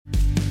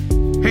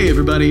Hey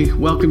everybody,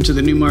 welcome to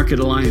the Newmarket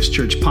Alliance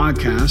Church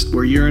podcast,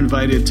 where you're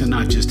invited to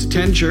not just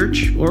attend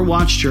church or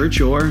watch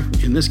church or,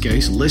 in this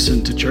case,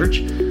 listen to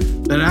church,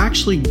 but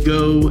actually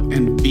go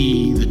and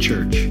be the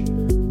church.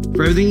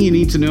 For everything you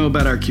need to know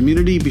about our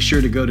community, be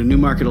sure to go to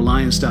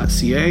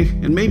newmarketalliance.ca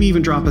and maybe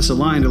even drop us a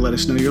line to let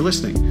us know you're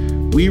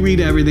listening. We read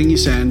everything you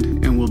send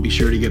and we'll be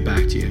sure to get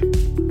back to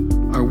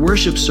you. Our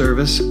worship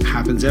service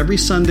happens every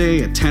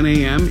Sunday at 10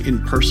 a.m.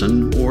 in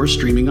person or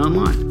streaming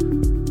online.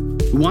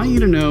 We want you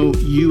to know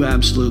you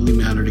absolutely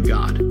matter to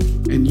God,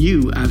 and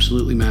you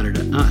absolutely matter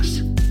to us.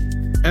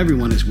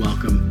 Everyone is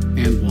welcome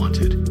and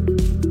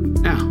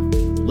wanted. Now,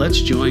 let's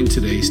join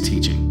today's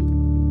teaching.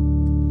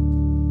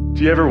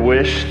 Do you ever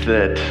wish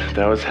that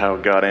was how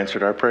God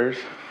answered our prayers?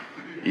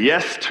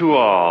 Yes to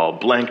all,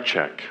 blank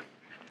check.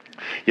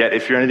 Yet,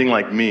 if you're anything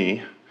like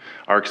me,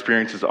 our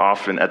experience is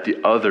often at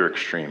the other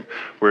extreme,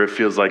 where it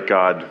feels like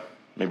God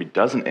maybe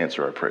doesn't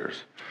answer our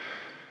prayers.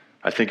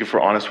 I think if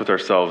we're honest with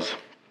ourselves,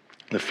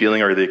 the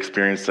feeling or the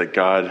experience that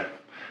God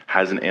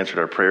hasn't answered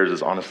our prayers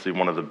is honestly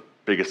one of the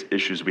biggest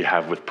issues we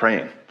have with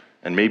praying,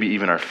 and maybe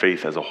even our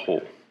faith as a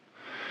whole.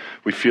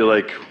 We feel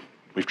like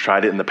we've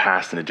tried it in the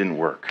past and it didn't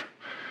work.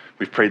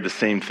 We've prayed the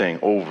same thing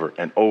over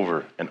and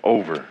over and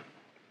over,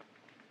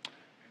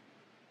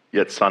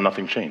 yet saw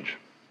nothing change.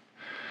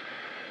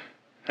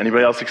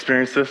 Anybody else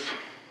experience this?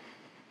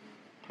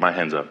 My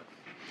hand's up.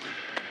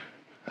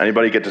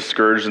 Anybody get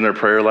discouraged in their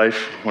prayer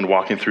life when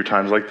walking through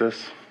times like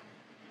this?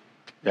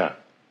 Yeah.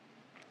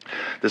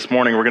 This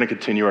morning, we're going to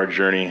continue our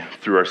journey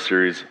through our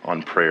series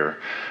on prayer,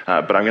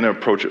 but I'm going to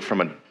approach it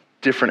from a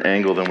different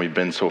angle than we've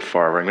been so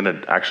far. I'm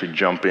going to actually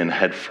jump in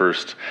head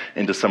first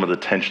into some of the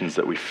tensions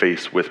that we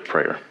face with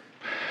prayer.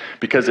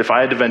 Because if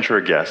I had to venture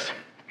a guess,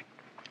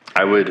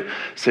 I would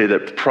say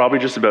that probably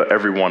just about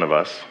every one of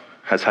us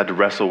has had to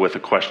wrestle with a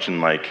question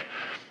like,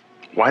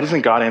 why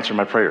doesn't God answer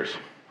my prayers?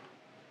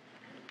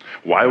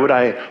 Why would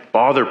I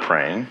bother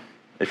praying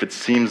if it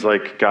seems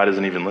like God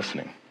isn't even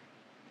listening?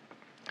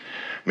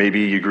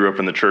 Maybe you grew up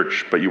in the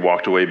church, but you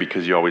walked away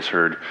because you always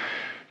heard,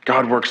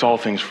 God works all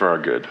things for our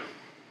good.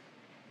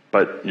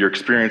 But your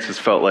experience has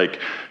felt like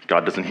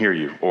God doesn't hear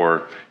you,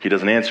 or he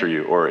doesn't answer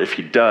you, or if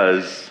he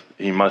does,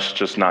 he must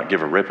just not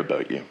give a rip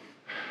about you.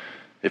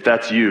 If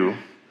that's you,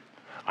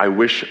 I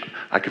wish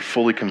I could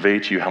fully convey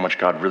to you how much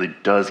God really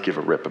does give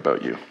a rip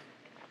about you.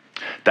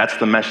 That's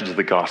the message of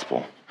the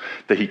gospel,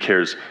 that he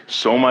cares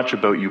so much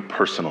about you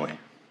personally,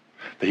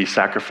 that he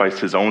sacrificed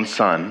his own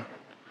son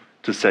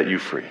to set you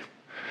free.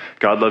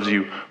 God loves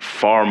you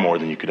far more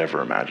than you could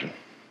ever imagine.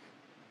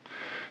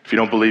 If you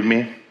don't believe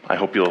me, I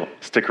hope you'll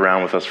stick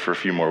around with us for a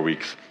few more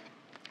weeks.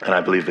 And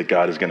I believe that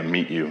God is going to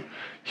meet you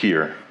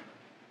here,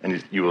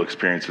 and you will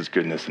experience his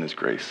goodness and his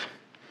grace.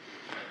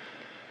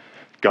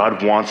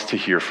 God wants to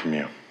hear from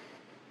you.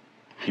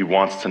 He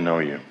wants to know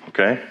you,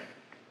 okay?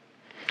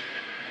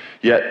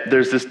 Yet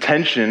there's this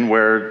tension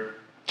where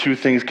two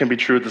things can be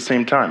true at the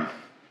same time.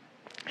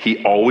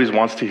 He always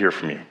wants to hear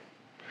from you.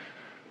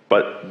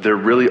 But there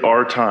really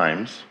are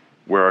times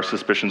where our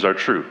suspicions are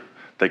true,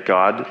 that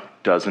God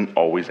doesn't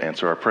always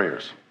answer our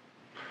prayers.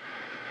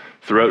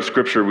 Throughout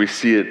Scripture, we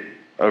see it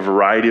a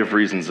variety of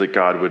reasons that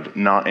God would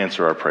not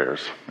answer our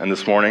prayers. And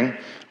this morning,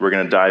 we're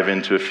going to dive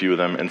into a few of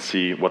them and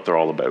see what they're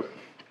all about.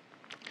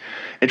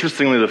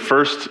 Interestingly, the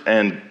first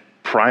and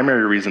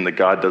primary reason that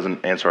God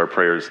doesn't answer our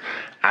prayers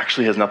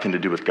actually has nothing to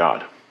do with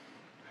God.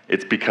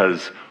 It's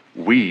because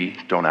we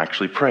don't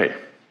actually pray.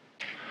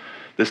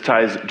 This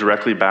ties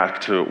directly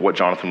back to what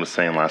Jonathan was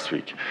saying last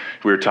week.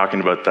 We were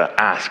talking about the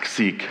ask,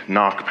 seek,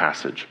 knock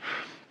passage.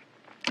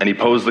 And he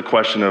posed the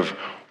question of,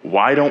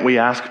 why don't we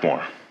ask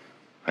more?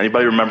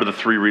 Anybody remember the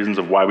 3 reasons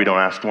of why we don't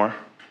ask more?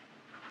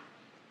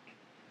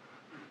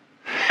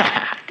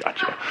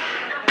 Gotcha.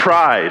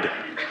 Pride,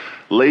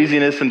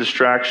 laziness and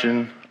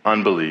distraction,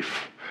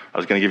 unbelief. I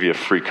was going to give you a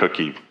free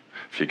cookie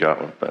if you got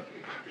one, but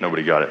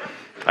nobody got it.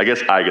 I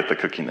guess I get the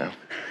cookie now.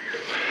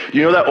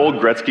 You know that old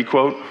Gretzky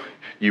quote?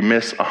 You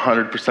miss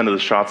 100% of the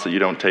shots that you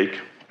don't take.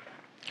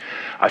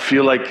 I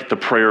feel like the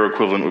prayer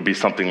equivalent would be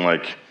something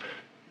like,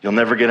 you'll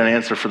never get an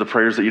answer for the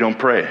prayers that you don't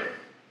pray,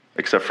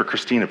 except for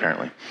Christine,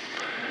 apparently.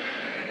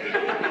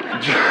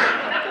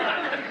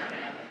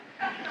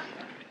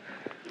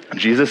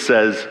 Jesus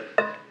says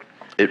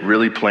it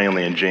really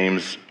plainly in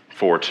James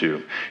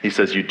 4:2. He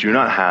says, you do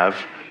not have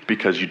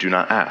because you do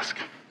not ask.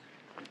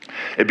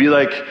 It'd be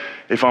like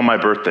if on my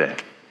birthday,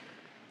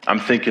 I'm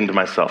thinking to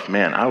myself,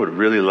 man, I would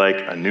really like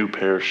a new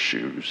pair of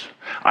shoes.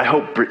 I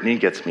hope Brittany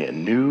gets me a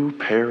new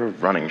pair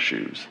of running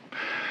shoes.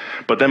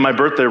 But then my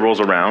birthday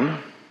rolls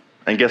around,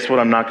 and guess what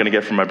I'm not going to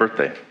get for my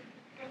birthday?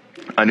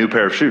 A new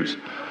pair of shoes,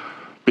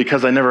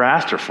 because I never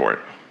asked her for it.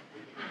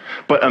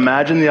 But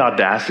imagine the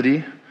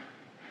audacity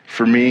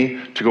for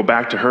me to go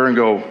back to her and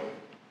go,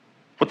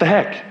 what the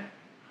heck?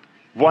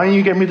 Why didn't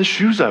you get me the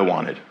shoes I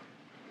wanted?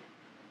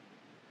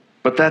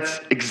 But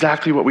that's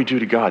exactly what we do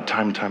to God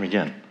time and time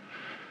again.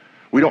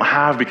 We don't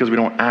have because we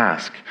don't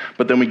ask,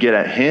 but then we get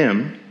at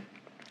him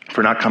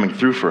for not coming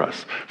through for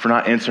us, for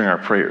not answering our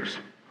prayers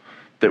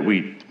that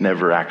we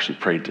never actually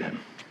prayed to him.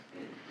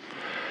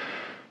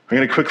 I'm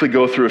going to quickly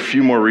go through a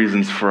few more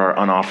reasons for our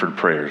unoffered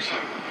prayers.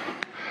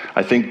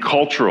 I think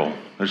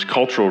there's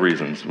cultural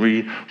reasons.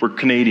 We're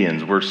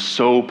Canadians. We're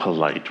so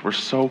polite. We're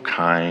so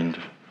kind,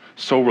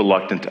 so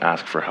reluctant to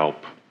ask for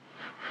help.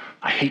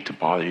 I hate to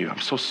bother you. I'm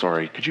so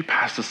sorry. Could you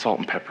pass the salt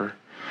and pepper?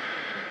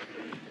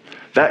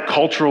 That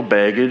cultural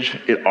baggage,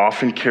 it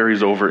often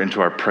carries over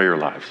into our prayer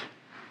lives.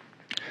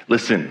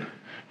 Listen,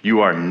 you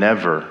are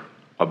never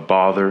a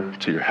bother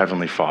to your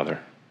Heavenly Father.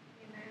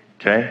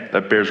 Okay?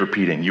 That bears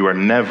repeating. You are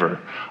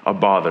never a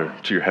bother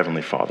to your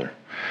Heavenly Father.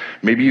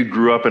 Maybe you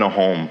grew up in a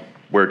home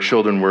where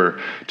children were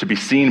to be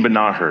seen but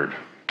not heard.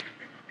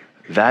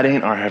 That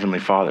ain't our Heavenly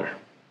Father.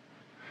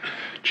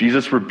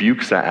 Jesus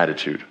rebukes that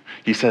attitude.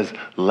 He says,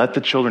 let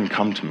the children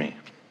come to me.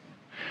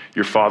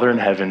 Your Father in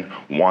heaven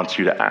wants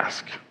you to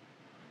ask.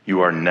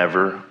 You are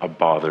never a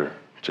bother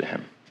to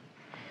him.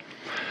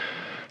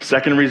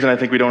 Second reason I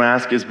think we don't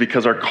ask is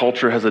because our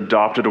culture has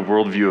adopted a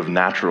worldview of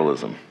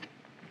naturalism.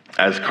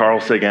 As Carl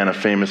Sagan, a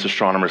famous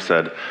astronomer,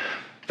 said,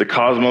 the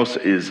cosmos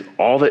is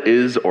all that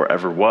is or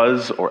ever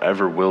was or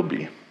ever will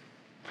be.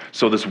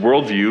 So this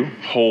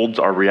worldview holds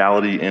our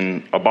reality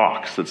in a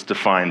box that's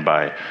defined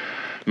by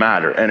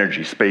matter,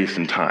 energy, space,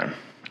 and time.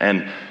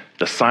 And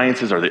the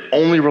sciences are the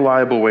only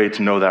reliable way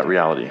to know that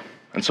reality.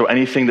 And so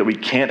anything that we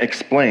can't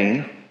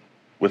explain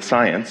with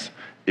science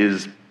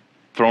is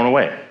thrown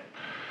away.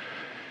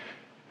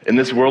 In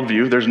this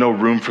worldview, there's no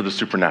room for the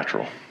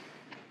supernatural.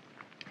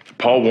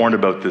 Paul warned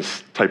about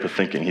this type of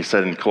thinking. He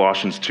said in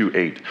Colossians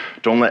 2:8,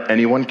 don't let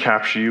anyone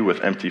capture you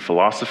with empty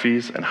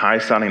philosophies and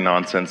high-sounding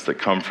nonsense that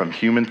come from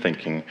human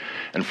thinking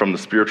and from the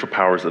spiritual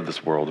powers of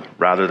this world,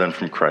 rather than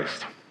from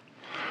Christ.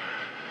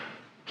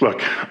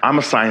 Look, I'm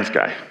a science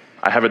guy.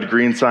 I have a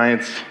degree in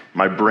science.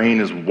 My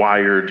brain is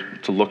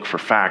wired to look for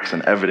facts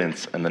and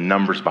evidence and the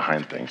numbers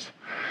behind things.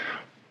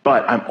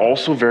 But I'm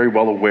also very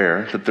well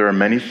aware that there are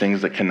many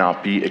things that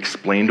cannot be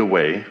explained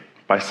away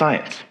by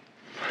science.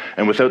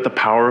 And without the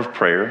power of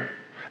prayer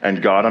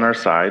and God on our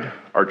side,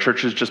 our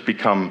churches just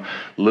become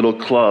little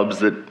clubs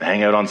that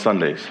hang out on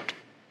Sundays.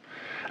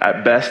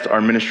 At best,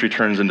 our ministry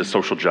turns into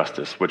social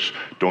justice, which,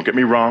 don't get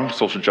me wrong,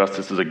 social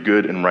justice is a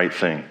good and right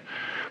thing.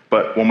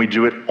 But when we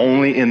do it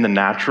only in the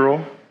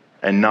natural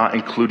and not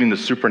including the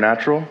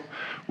supernatural,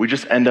 we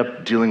just end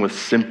up dealing with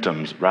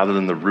symptoms rather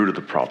than the root of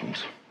the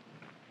problems.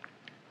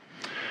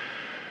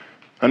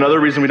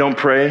 Another reason we don't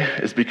pray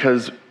is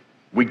because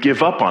we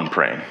give up on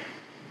praying.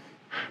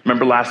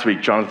 Remember last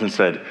week, Jonathan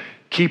said,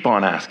 keep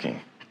on asking,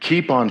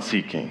 keep on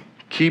seeking,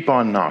 keep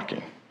on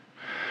knocking.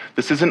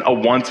 This isn't a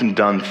once and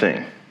done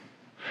thing.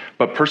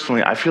 But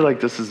personally, I feel like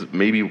this is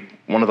maybe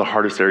one of the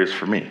hardest areas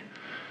for me.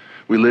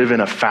 We live in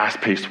a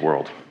fast-paced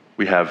world.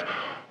 We have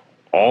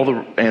all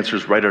the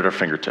answers right at our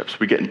fingertips.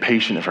 We get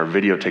impatient if our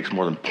video takes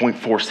more than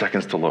 0.4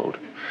 seconds to load.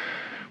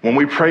 When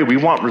we pray, we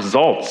want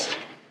results.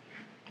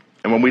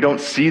 And when we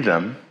don't see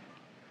them,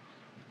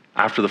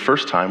 after the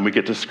first time, we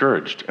get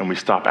discouraged and we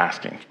stop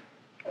asking.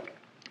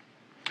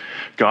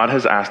 God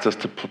has asked us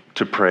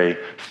to pray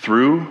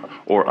through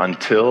or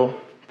until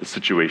the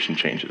situation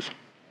changes.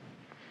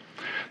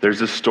 There's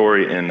this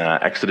story in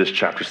Exodus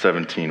chapter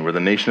 17 where the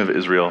nation of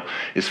Israel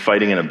is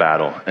fighting in a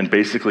battle. And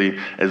basically,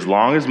 as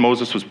long as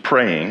Moses was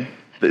praying,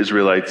 the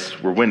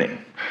Israelites were winning.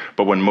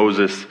 But when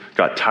Moses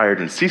got tired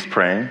and ceased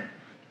praying,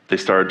 they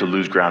started to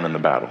lose ground in the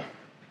battle.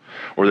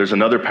 Or there's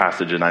another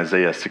passage in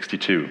Isaiah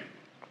 62.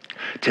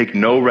 Take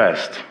no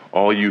rest,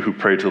 all you who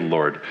pray to the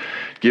Lord.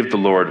 Give the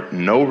Lord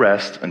no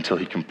rest until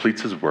he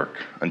completes his work,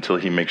 until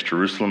he makes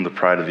Jerusalem the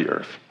pride of the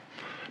earth.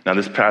 Now,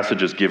 this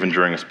passage is given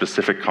during a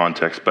specific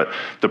context, but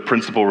the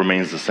principle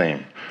remains the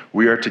same.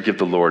 We are to give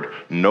the Lord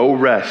no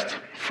rest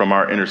from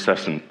our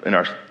intercessions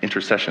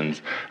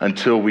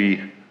until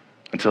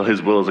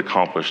his will is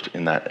accomplished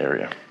in that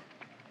area.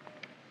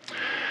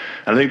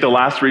 And I think the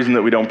last reason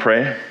that we don't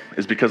pray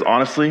is because,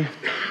 honestly,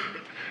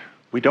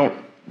 we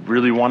don't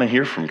really want to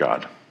hear from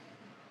God.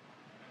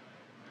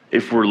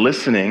 If we're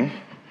listening,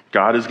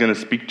 God is going to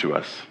speak to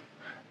us.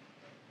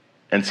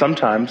 And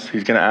sometimes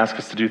he's going to ask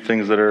us to do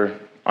things that are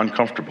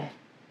uncomfortable,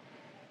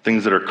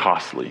 things that are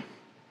costly.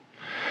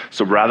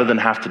 So rather than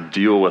have to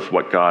deal with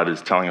what God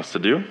is telling us to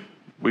do,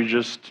 we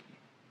just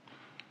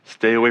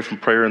stay away from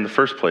prayer in the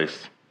first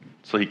place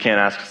so he can't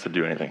ask us to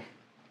do anything.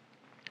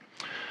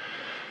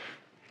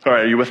 All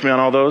right, are you with me on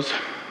all those?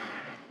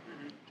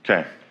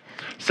 Okay.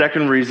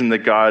 Second reason that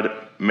God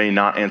may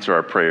not answer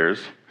our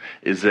prayers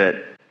is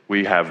that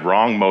we have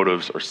wrong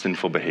motives or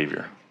sinful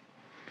behavior.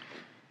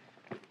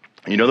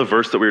 You know the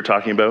verse that we were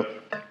talking about?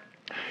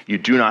 You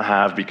do not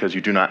have because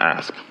you do not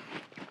ask.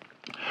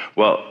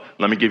 Well,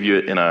 let me give you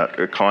in a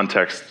bigger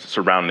context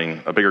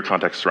surrounding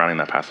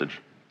that passage.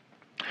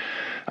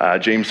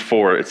 James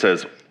 4, it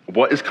says,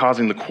 what is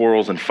causing the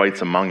quarrels and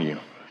fights among you?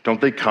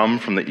 Don't they come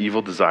from the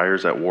evil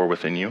desires at war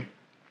within you?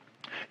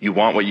 You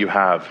want what you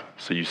have,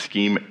 so you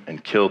scheme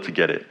and kill to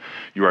get it.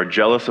 You are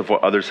jealous of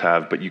what others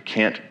have, but you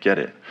can't get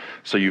it.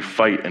 So you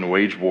fight and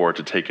wage war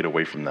to take it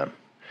away from them.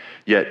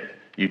 Yet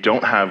you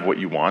don't have what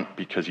you want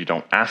because you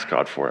don't ask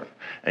God for it.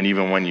 And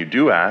even when you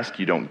do ask,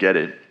 you don't get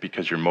it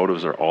because your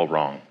motives are all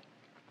wrong.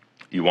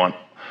 You want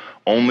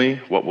only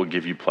what will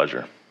give you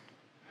pleasure.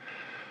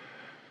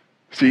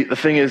 See, the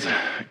thing is,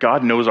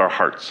 God knows our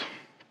hearts,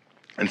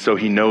 and so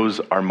he knows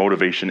our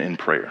motivation in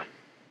prayer.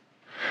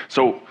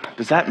 So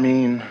does that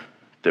mean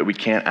that we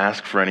can't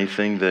ask for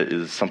anything that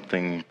is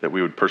something that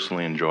we would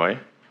personally enjoy?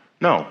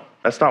 No,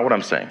 that's not what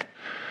I'm saying.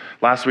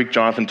 Last week,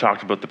 Jonathan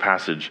talked about the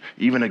passage,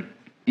 even an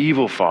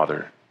evil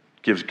father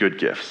gives good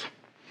gifts.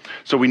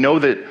 So we know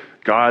that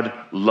God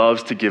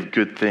loves to give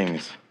good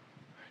things.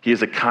 He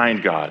is a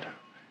kind God.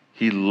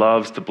 He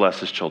loves to bless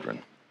his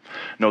children.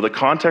 No, the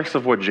context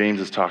of what James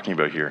is talking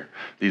about here,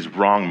 these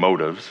wrong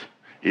motives,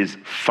 is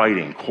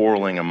fighting,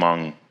 quarreling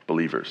among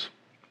believers.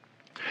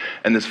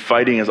 And this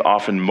fighting is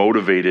often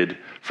motivated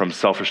from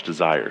selfish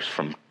desires,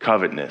 from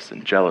covetousness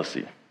and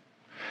jealousy.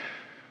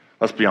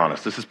 Let's be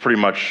honest, this is pretty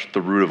much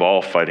the root of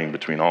all fighting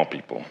between all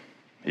people,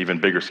 even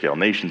bigger scale,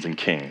 nations and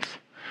kings.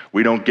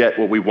 We don't get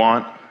what we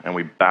want, and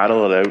we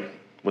battle it out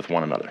with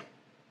one another.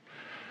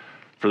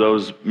 For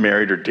those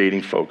married or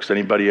dating folks,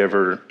 anybody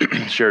ever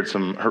shared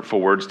some hurtful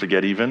words to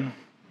get even?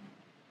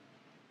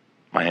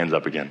 My hand's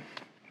up again.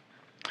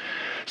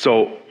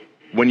 So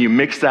when you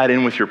mix that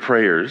in with your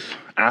prayers,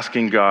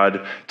 asking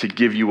God to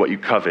give you what you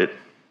covet,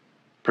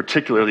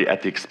 particularly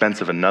at the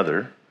expense of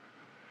another,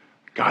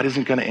 God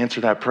isn't going to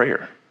answer that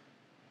prayer.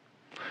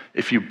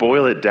 If you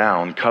boil it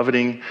down,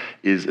 coveting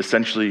is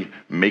essentially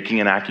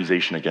making an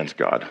accusation against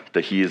God,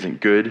 that he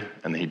isn't good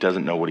and that he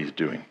doesn't know what he's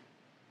doing.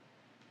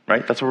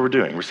 Right? That's what we're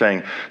doing. We're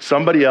saying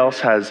somebody else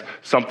has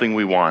something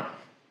we want,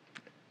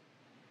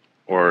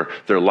 or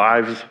their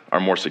lives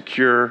are more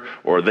secure,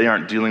 or they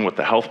aren't dealing with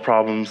the health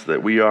problems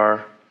that we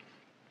are.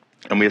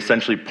 And we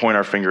essentially point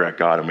our finger at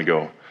God and we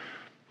go,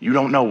 you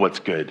don't know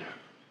what's good.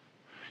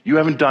 You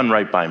haven't done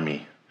right by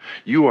me.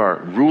 You are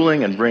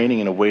ruling and reigning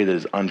in a way that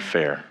is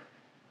unfair.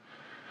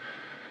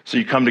 So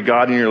you come to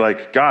God and you're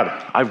like,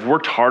 God, I've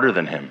worked harder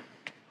than him.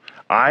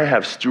 I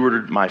have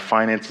stewarded my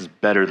finances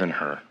better than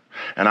her.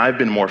 And I've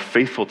been more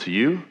faithful to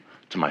you,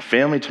 to my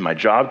family, to my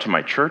job, to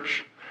my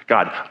church.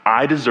 God,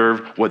 I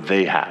deserve what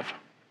they have.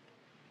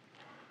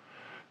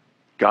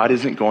 God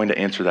isn't going to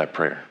answer that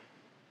prayer.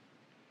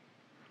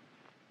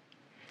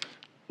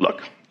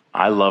 Look,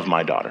 I love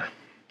my daughter,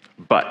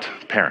 but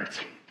parents,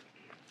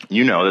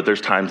 you know that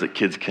there's times that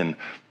kids can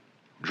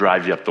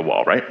drive you up the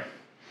wall, right?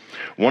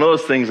 One of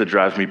those things that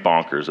drives me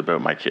bonkers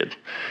about my kid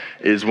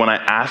is when I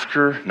ask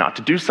her not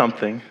to do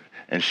something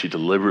and she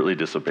deliberately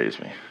disobeys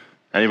me.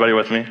 Anybody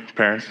with me,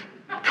 parents?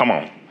 Come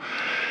on.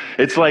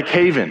 It's like,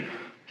 Haven,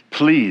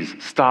 please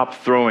stop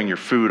throwing your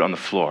food on the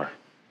floor.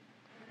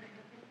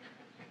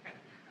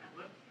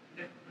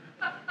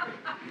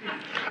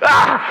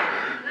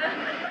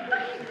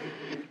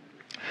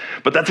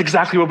 But that's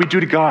exactly what we do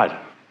to God.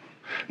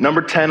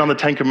 Number 10 on the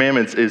 10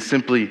 Commandments is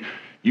simply,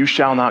 you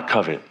shall not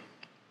covet.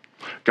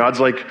 God's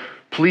like,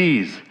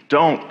 please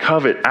don't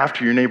covet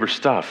after your neighbor's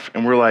stuff.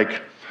 And we're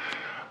like,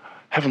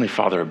 Heavenly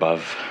Father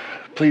above,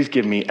 please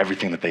give me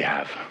everything that they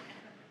have.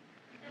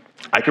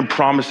 I can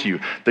promise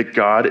you that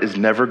God is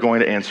never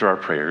going to answer our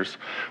prayers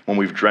when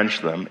we've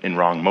drenched them in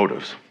wrong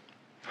motives.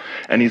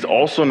 And he's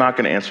also not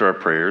going to answer our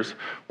prayers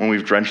when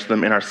we've drenched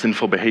them in our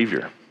sinful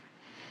behavior.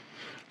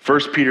 1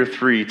 Peter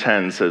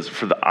 3:10 says,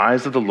 for the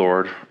eyes of the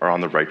Lord are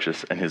on the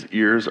righteous, and his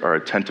ears are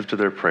attentive to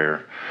their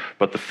prayer,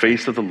 but the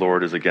face of the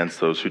Lord is against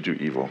those who do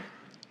evil.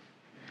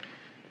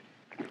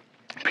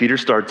 Peter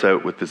starts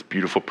out with this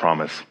beautiful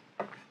promise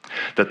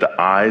that the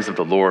eyes of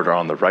the Lord are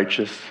on the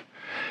righteous,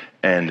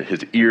 and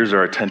his ears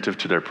are attentive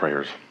to their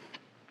prayers.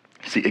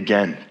 See,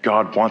 again,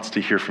 God wants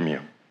to hear from you.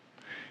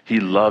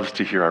 He loves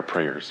to hear our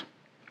prayers.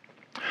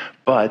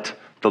 But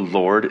the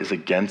Lord is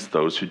against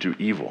those who do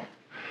evil.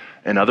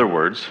 In other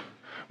words,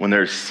 when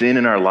there's sin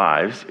in our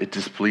lives, it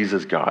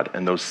displeases God,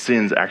 and those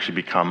sins actually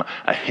become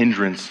a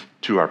hindrance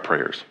to our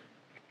prayers.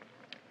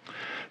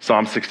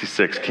 Psalm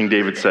 66, King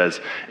David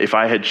says, if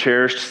I had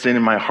cherished sin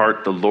in my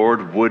heart, the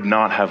Lord would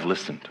not have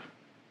listened.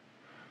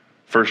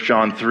 1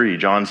 John 3,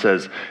 John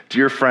says,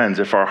 dear friends,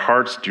 if our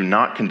hearts do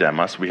not condemn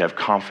us, we have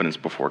confidence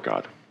before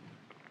God.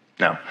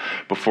 Now,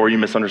 before you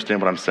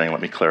misunderstand what I'm saying,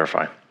 let me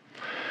clarify.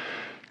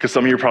 Because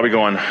some of you are probably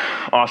going,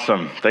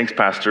 awesome, thanks,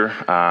 Pastor.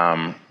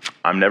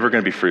 I'm never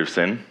going to be free of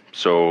sin,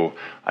 so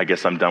I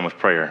guess I'm done with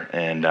prayer,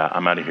 and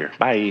I'm out of here.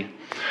 Bye.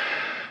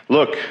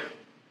 Look,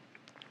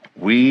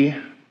 we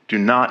do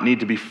not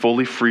need to be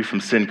fully free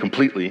from sin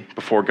completely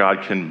before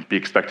God can be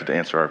expected to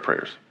answer our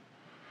prayers.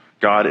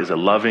 God is a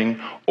loving,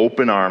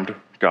 open-armed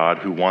God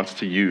who wants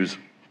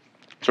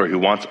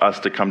us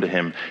to come to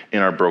him in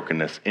our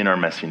brokenness, in our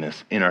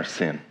messiness, in our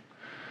sin.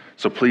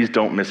 So please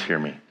don't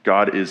mishear me.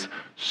 God is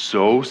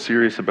so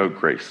serious about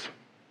grace,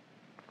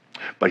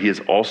 but he is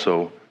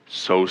also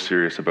so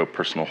serious about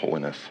personal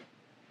holiness.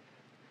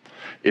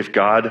 If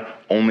God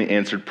only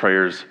answered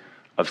prayers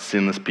of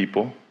sinless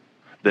people,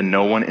 then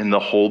no one in the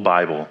whole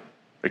Bible,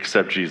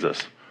 except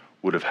Jesus,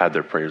 would have had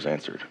their prayers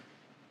answered.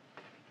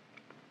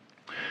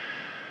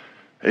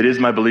 It is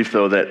my belief,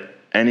 though, that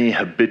any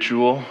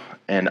habitual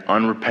and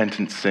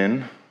unrepentant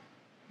sin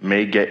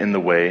may get in the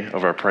way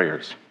of our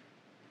prayers.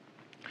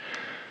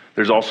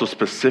 There's also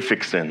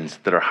specific sins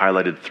that are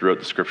highlighted throughout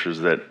the scriptures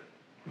that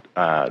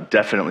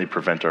definitely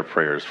prevent our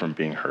prayers from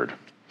being heard.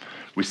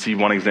 We see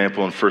one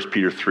example in 1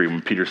 Peter 3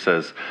 when Peter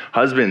says,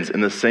 "Husbands, in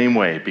the same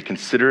way, be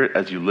considerate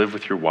as you live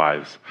with your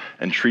wives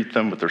and treat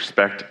them with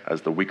respect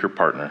as the weaker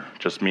partner."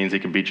 Just means he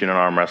can beat you in an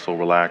arm wrestle,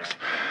 relax.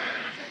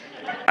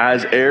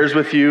 "As heirs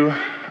with you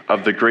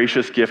of the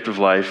gracious gift of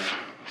life,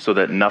 so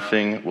that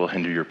nothing will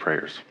hinder your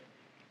prayers."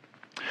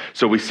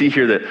 So we see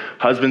here that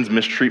husbands'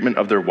 mistreatment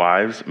of their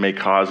wives may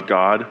cause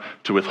God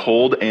to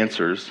withhold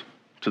answers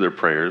to their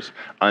prayers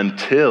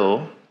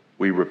until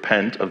we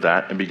repent of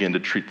that and begin to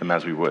treat them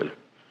as we would.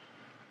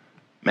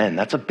 Man,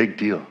 that's a big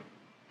deal.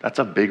 That's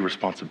a big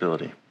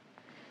responsibility.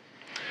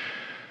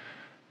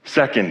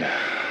 Second,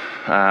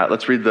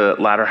 let's read the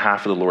latter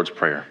half of the Lord's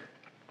Prayer.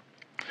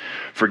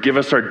 "Forgive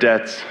us our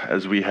debts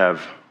as we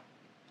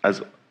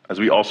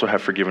also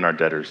have forgiven our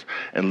debtors,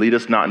 and lead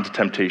us not into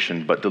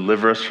temptation, but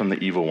deliver us from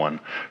the evil one.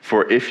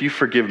 For if you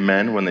forgive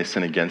men when they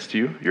sin against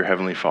you, your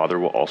heavenly Father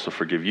will also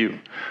forgive you.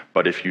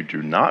 But if you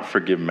do not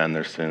forgive men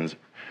their sins,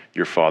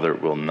 your Father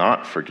will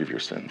not forgive your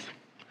sins."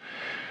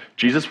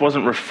 Jesus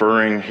wasn't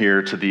referring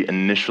here to the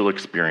initial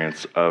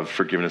experience of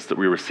forgiveness that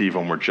we receive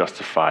when we're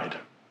justified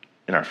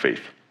in our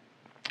faith.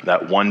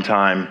 That one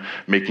time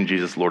making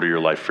Jesus Lord of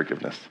your life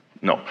forgiveness.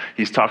 No,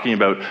 he's talking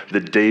about the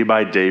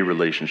day-by-day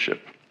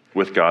relationship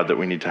with God that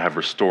we need to have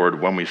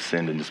restored when we've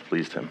sinned and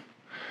displeased him.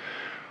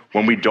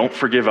 When we don't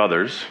forgive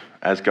others,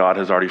 as God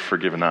has already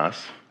forgiven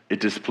us,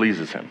 it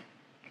displeases him.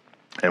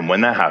 And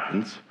when that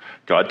happens,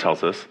 God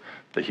tells us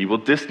that he will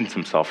distance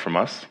himself from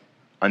us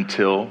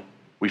until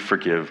we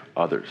forgive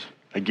others.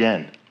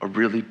 Again, a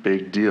really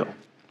big deal.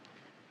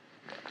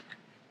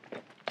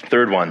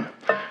 Third one,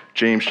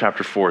 James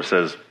chapter 4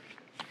 says,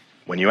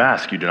 "When you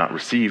ask, you do not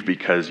receive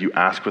because you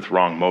ask with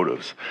wrong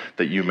motives,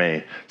 that you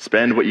may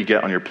spend what you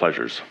get on your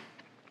pleasures."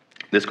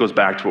 This goes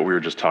back to what we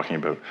were just talking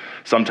about.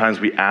 Sometimes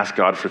we ask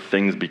God for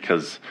things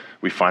because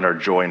we find our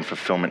joy and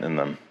fulfillment in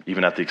them,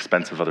 even at the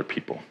expense of other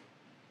people.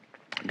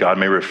 God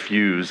may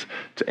refuse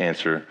to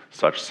answer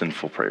such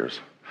sinful prayers.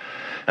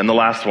 And the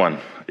last one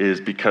is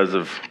because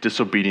of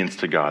disobedience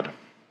to God.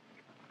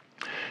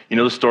 You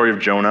know the story of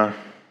Jonah?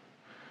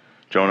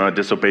 Jonah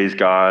disobeys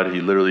God.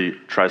 He literally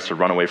tries to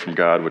run away from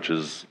God, which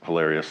is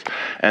hilarious.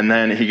 And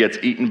then he gets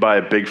eaten by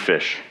a big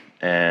fish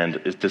and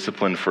is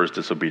disciplined for his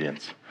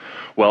disobedience.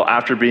 Well,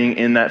 after being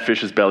in that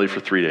fish's belly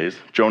for 3 days,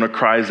 Jonah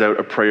cries out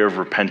a prayer of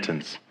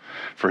repentance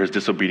for his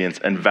disobedience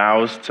and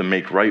vows to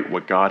make right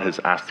what God has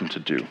asked him to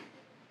do.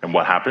 And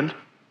what happened?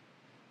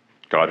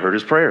 God heard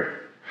his prayer.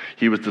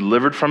 He was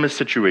delivered from his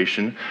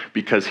situation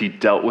because he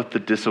dealt with the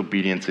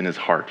disobedience in his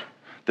heart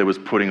that was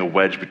putting a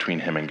wedge between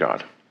him and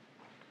God.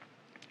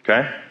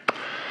 Okay?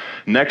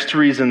 Next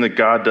reason that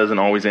God doesn't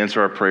always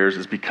answer our prayers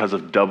is because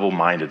of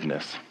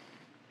double-mindedness.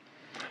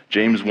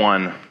 James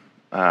 1,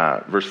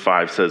 verse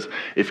 5 says,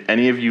 "If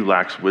any of you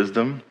lacks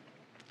wisdom,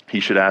 he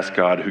should ask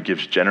God, who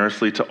gives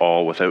generously to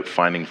all without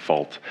finding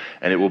fault,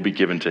 and it will be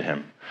given to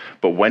him.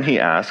 But when he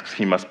asks,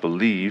 he must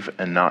believe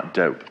and not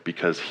doubt,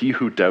 because he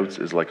who doubts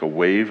is like a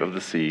wave of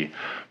the sea,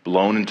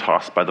 blown and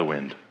tossed by the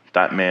wind.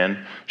 That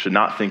man should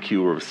not think he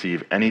will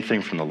receive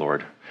anything from the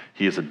Lord.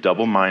 He is a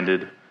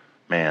double-minded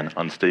man,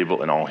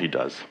 unstable in all he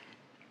does."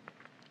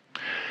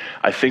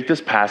 I think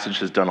this passage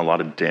has done a lot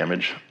of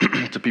damage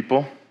to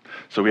people,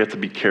 so we have to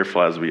be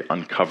careful as we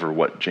uncover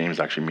what James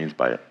actually means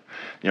by it.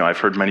 You know, I've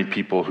heard many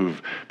people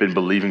who've been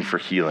believing for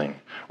healing,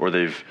 or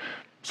they've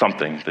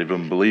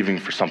been believing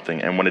for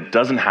something, and when it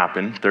doesn't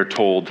happen, they're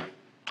told,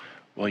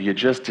 "Well, you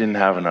just didn't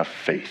have enough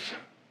faith.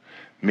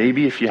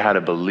 Maybe if you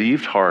had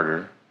believed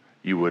harder,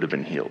 you would have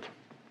been healed."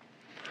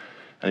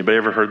 Anybody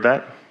ever heard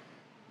that?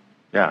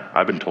 Yeah,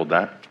 I've been told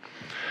that.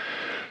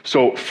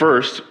 So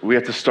first, we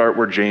have to start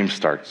where James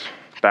starts.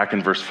 Back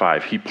in verse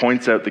 5, he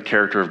points out the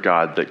character of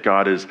God, that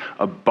God is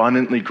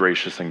abundantly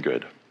gracious and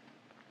good.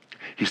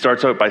 He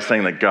starts out by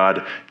saying that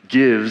God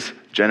gives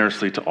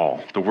generously to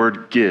all. The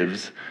word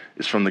gives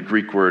is from the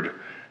Greek word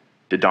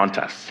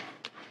didontes.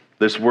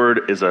 This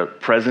word is a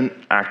present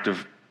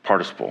active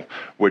participle,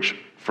 which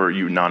for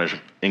you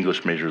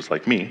non-English majors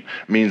like me,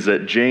 means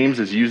that James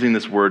is using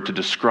this word to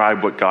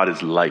describe what God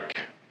is like.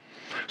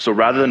 So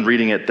rather than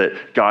reading it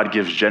that God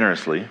gives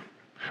generously,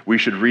 we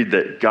should read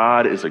that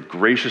God is a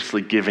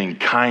graciously giving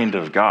kind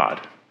of God.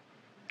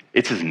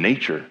 It's his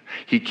nature.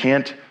 He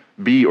can't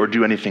be or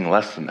do anything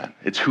less than that.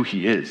 It's who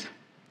he is.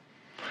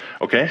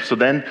 Okay, so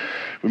then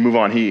we move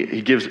on.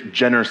 He gives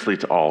generously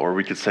to all, or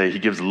we could say he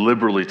gives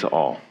liberally to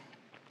all.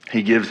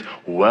 He gives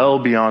well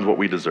beyond what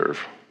we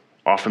deserve,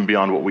 often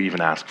beyond what we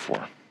even ask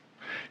for.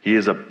 He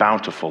is a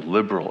bountiful,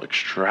 liberal,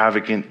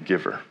 extravagant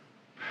giver.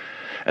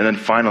 And then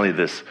finally,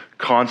 this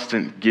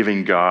constant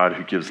giving God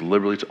who gives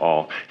liberally to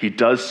all, he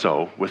does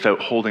so without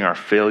holding our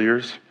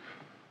failures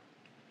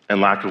and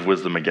lack of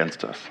wisdom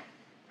against us.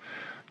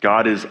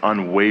 God is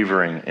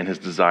unwavering in his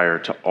desire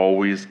to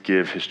always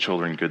give his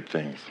children good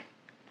things.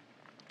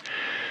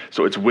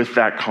 So it's with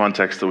that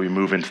context that we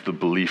move into the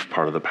belief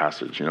part of the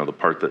passage, the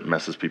part that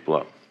messes people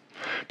up.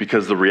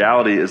 Because the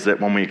reality is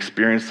that when we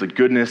experience the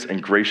goodness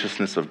and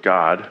graciousness of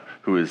God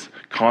who is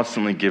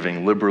constantly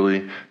giving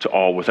liberally to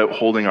all without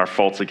holding our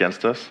faults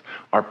against us,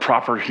 our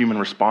proper human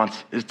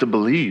response is to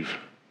believe.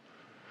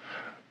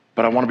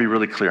 But I want to be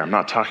really clear. I'm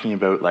not talking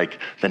about like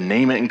the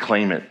name it and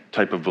claim it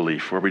type of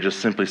belief where we just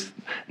simply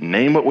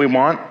name what we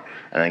want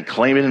and then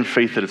claim it in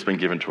faith that it's been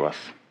given to us.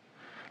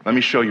 Let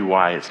me show you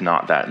why it's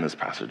not that in this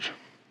passage.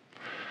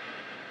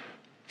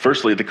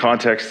 Firstly, the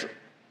context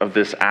of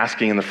this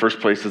asking in the first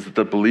place is that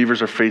the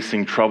believers are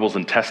facing troubles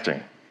and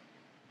testing.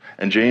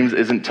 And James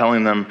isn't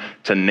telling them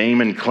to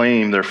name and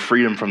claim their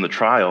freedom from the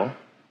trial.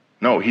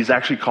 No, he's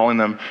actually calling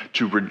them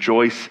to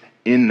rejoice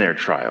in their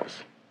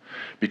trials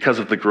because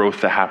of the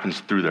growth that happens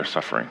through their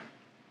suffering.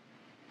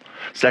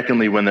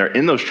 Secondly, when they're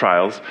in those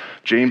trials,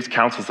 James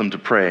counsels them to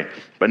pray,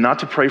 but not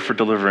to pray for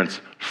deliverance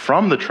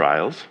from the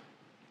trials.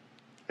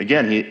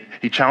 Again,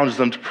 he challenges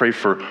them to pray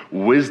for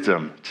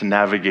wisdom to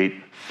navigate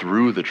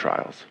through the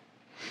trials.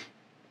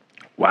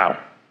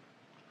 Wow.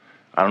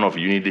 I don't know if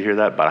you need to hear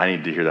that, but I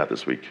need to hear that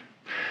this week.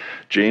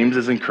 James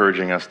is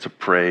encouraging us to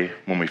pray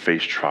when we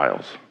face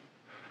trials.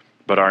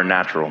 But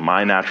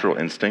my natural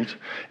instinct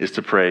is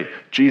to pray,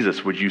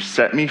 Jesus, would you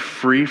set me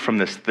free from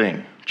this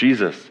thing?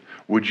 Jesus,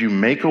 would you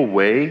make a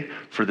way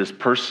for this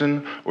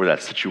person or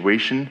that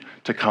situation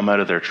to come out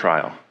of their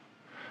trial?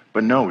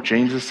 But no,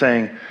 James is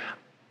saying,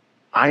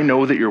 I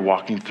know that you're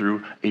walking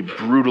through a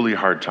brutally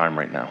hard time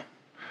right now.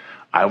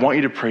 I want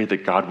you to pray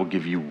that God will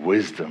give you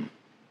wisdom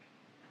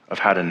of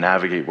how to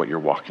navigate what you're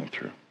walking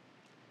through.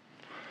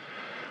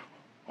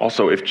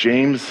 Also, if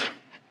James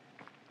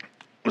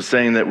was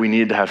saying that we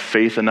need to have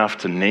faith enough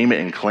to name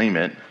it and claim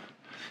it,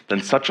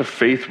 then such a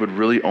faith would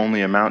really only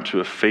amount to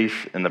a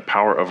faith in the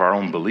power of our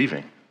own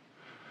believing.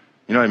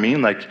 You know what I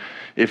mean? Like,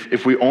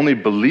 if we only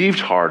believed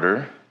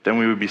harder, then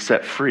we would be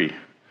set free.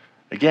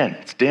 Again,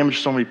 it's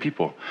damaged so many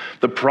people.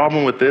 The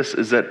problem with this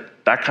is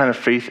that kind of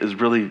faith is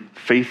really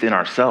faith in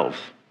ourselves.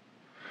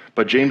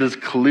 But James is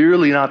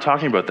clearly not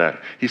talking about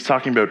that. He's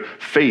talking about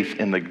faith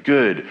in the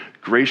good,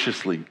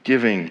 graciously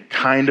giving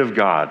kind of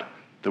God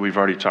that we've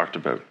already talked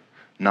about,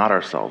 not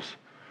ourselves.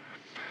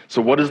 So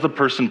what is the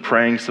person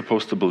praying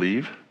supposed to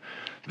believe?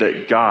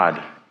 That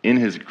God, in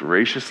his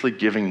graciously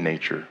giving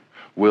nature,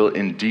 will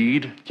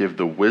indeed give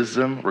the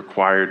wisdom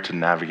required to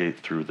navigate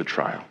through the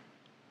trial.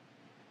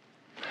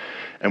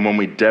 And when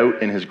we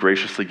doubt in his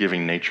graciously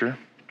giving nature,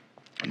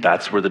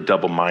 that's where the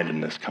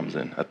double-mindedness comes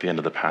in at the end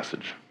of the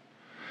passage.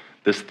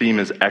 This theme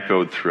is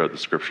echoed throughout the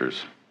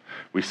scriptures.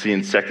 We see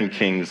in 2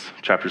 Kings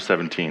chapter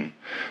 17,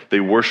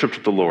 they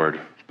worshiped the Lord,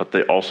 but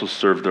they also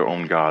served their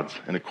own gods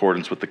in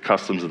accordance with the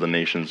customs of the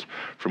nations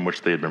from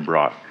which they had been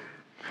brought.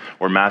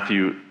 Or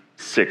Matthew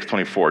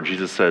 6:24,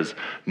 Jesus says,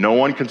 no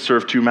one can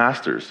serve two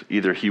masters.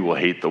 Either he will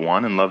hate the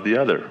one and love the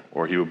other,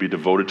 or he will be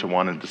devoted to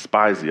one and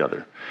despise the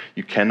other.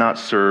 You cannot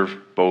serve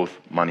both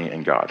money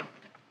and God.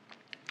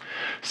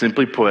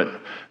 Simply put,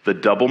 the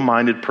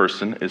double-minded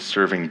person is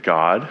serving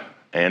God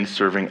and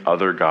serving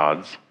other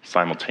gods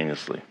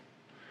simultaneously.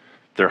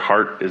 Their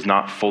heart is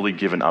not fully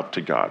given up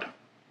to God.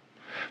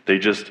 They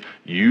just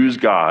use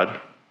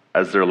God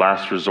as their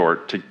last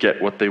resort to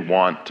get what they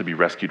want to be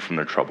rescued from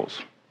their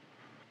troubles.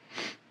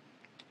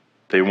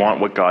 They want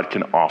what God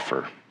can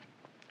offer,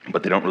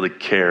 but they don't really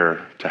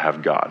care to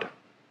have God.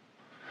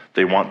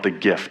 They want the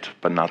gift,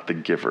 but not the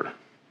giver.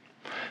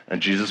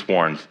 And Jesus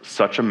warns,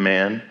 such a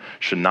man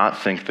should not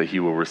think that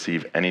he will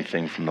receive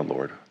anything from the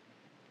Lord.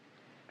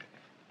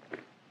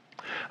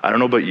 I don't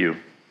know about you,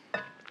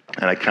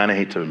 and I kind of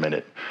hate to admit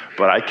it,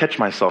 but I catch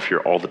myself here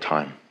all the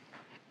time.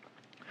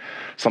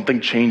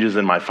 Something changes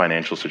in my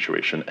financial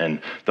situation,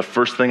 and the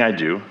first thing I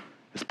do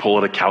is pull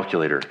out a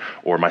calculator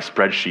or my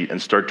spreadsheet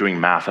and start doing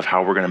math of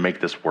how we're going to make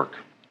this work.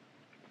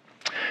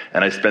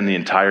 And I spend the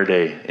entire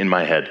day in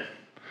my head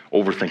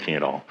overthinking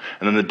it all.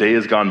 And then the day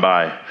has gone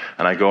by,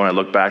 and I go and I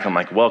look back, and I'm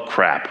like, well,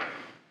 crap.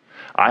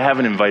 I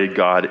haven't invited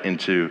God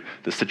into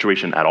the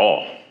situation at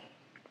all.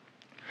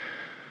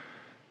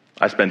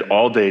 I spend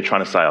all day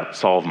trying to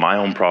solve my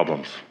own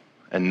problems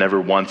and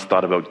never once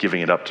thought about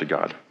giving it up to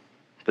God,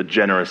 the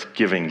generous,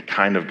 giving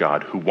kind of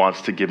God who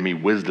wants to give me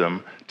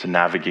wisdom to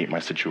navigate my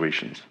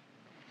situations.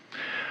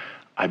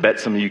 I bet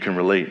some of you can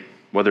relate,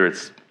 whether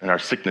it's in our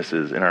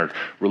sicknesses, in our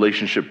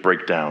relationship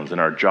breakdowns, in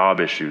our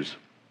job issues.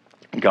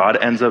 God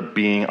ends up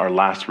being our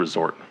last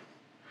resort.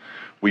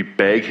 We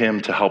beg him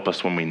to help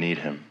us when we need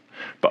him,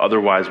 but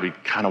otherwise we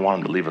kind of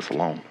want him to leave us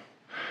alone.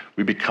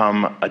 We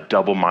become a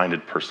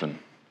double-minded person.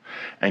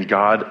 And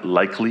God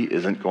likely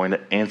isn't going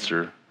to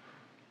answer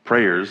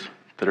prayers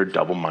that are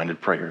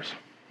double-minded prayers.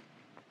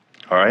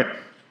 All right?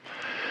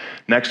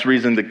 Next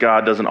reason that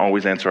God doesn't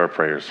always answer our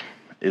prayers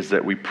is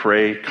that we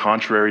pray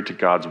contrary to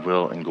God's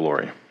will and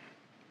glory.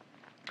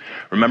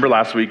 Remember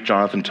last week,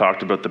 Jonathan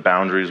talked about the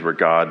boundaries where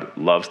God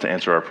loves to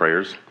answer our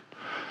prayers?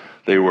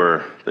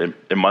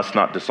 It must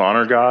not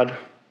dishonor God.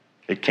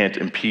 It can't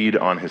impede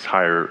on his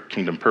higher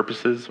kingdom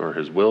purposes or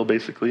his will,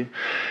 basically.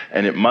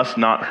 And it must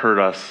not hurt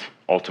us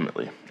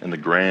ultimately, in the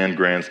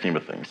grand scheme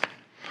of things.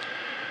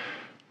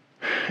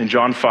 In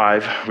John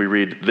 5, we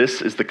read,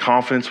 this is the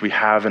confidence we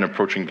have in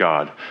approaching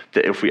God,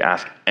 that if we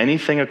ask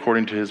anything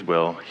according to his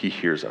will, he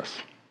hears us.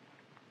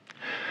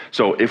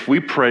 So if we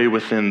pray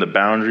within the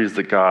boundaries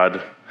that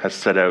God has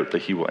set out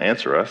that he will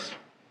answer us,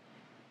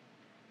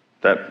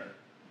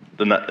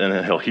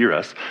 and he'll hear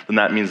us, then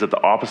that means that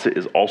the opposite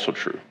is also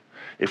true.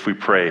 If we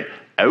pray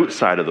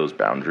outside of those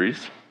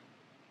boundaries,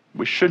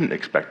 we shouldn't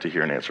expect to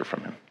hear an answer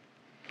from him.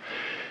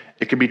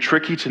 It can be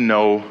tricky to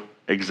know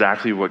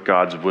exactly what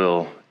God's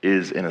will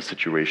is in a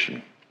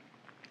situation.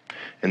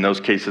 In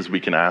those cases, we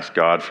can ask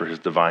God for his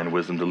divine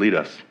wisdom to lead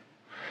us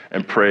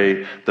and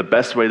pray the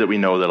best way that we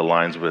know that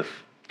aligns with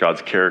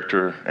God's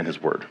character and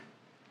his word.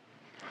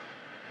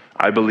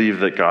 I believe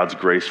that God's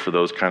grace for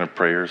those kind of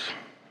prayers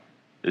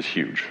is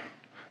huge.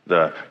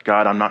 The,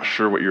 God, I'm not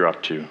sure what you're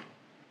up to.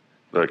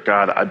 The,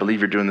 God, I believe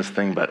you're doing this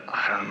thing, but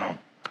I don't know.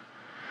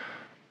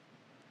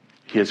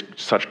 He has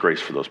such grace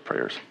for those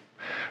prayers.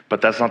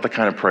 But that's not the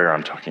kind of prayer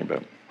I'm talking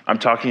about. I'm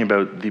talking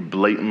about the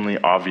blatantly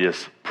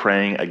obvious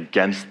praying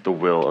against the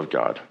will of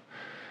God.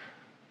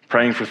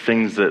 Praying for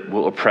things that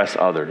will oppress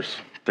others,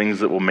 things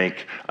that will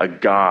make a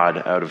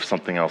God out of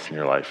something else in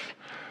your life.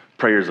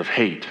 Prayers of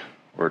hate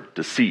or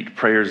deceit,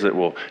 prayers that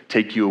will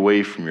take you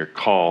away from your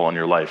call on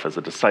your life as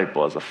a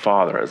disciple, as a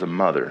father, as a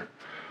mother,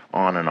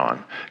 on and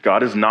on.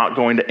 God is not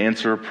going to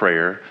answer a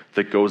prayer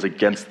that goes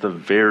against the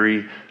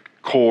very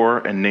core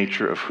and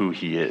nature of who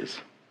he is.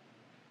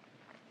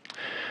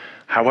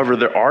 However,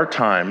 there are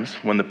times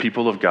when the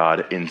people of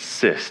God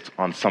insist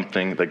on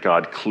something that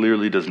God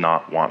clearly does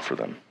not want for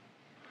them.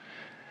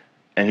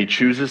 And he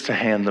chooses to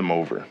hand them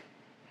over.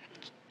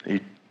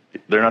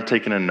 They're not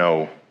taking a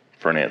no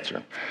for an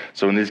answer.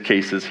 So in these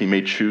cases, he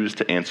may choose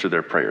to answer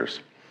their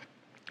prayers.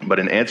 But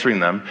in answering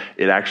them,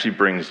 it actually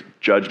brings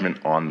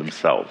judgment on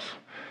themselves.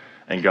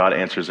 And God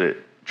answers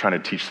it, trying to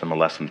teach them a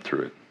lesson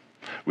through it.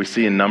 We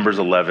see in Numbers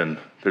 11,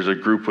 there's a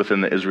group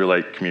within the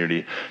Israelite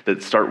community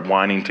that start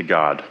whining to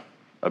God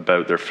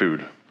about their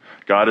food.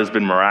 God has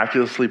been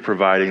miraculously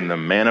providing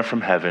them manna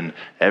from heaven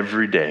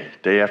every day,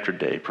 day after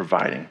day,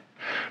 providing.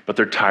 But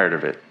they're tired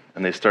of it,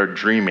 and they start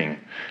dreaming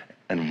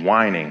and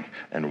whining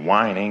and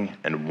whining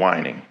and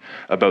whining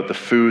about the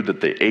food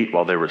that they ate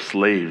while they were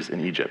slaves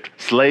in Egypt.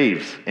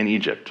 Slaves in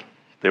Egypt.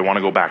 They want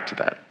to go back to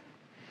that.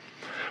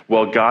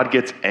 Well, God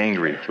gets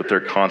angry with their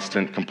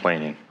constant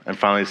complaining and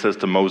finally says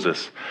to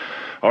Moses,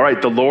 "All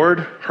right, the Lord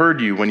heard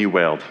you when you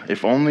wailed.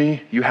 If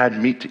only you had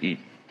meat to eat.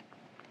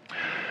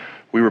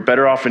 We were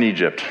better off in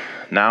Egypt.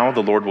 Now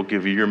the Lord will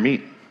give you your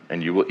meat,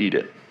 and you will eat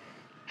it."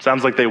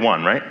 Sounds like they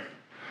won, right?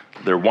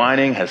 Their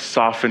whining has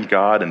softened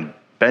God and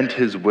bent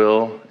his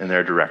will in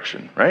their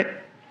direction, right?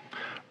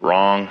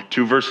 Wrong.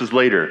 2 verses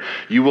later,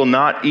 you will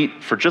not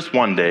eat for just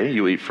one day.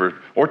 You eat for,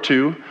 or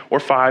 2, or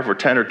 5, or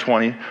 10, or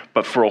 20,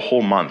 but for a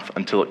whole month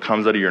until it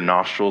comes out of your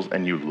nostrils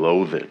and you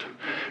loathe it.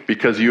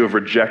 Because you have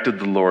rejected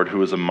the Lord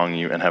who is among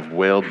you and have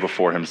wailed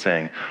before him,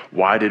 saying,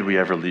 "Why did we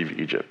ever leave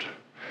Egypt?"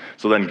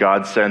 So then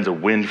God sends a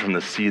wind from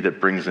the sea that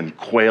brings in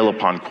quail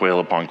upon quail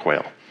upon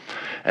quail.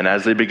 And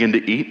as they begin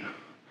to eat,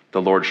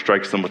 the Lord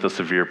strikes them with a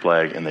severe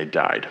plague and they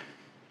died.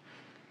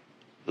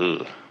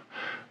 Ugh.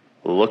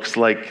 Looks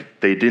like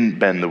they didn't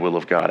bend the will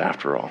of God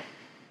after all.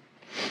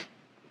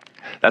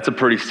 That's a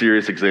pretty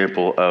serious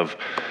example of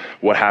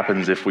what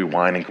happens if we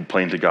whine and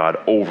complain to God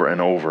over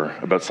and over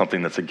about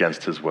something that's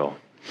against his will.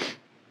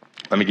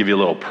 Let me give you a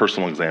little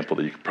personal example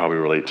that you could probably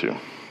relate to.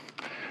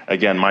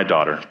 Again, my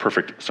daughter,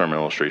 perfect sermon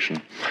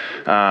illustration.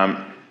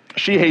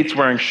 She hates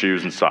wearing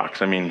shoes and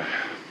socks. I mean,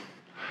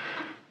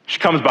 she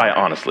comes by it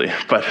honestly,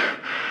 but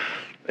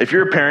if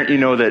you're a parent, you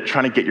know that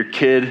trying to get your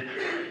kid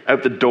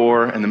out the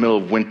door in the middle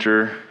of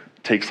winter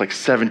takes like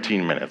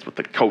 17 minutes with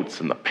the coats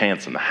and the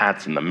pants and the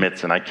hats and the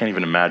mitts, and I can't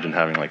even imagine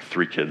having like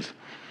 3 kids.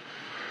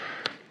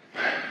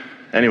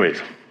 Anyways,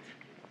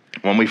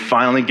 when we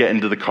finally get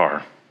into the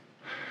car,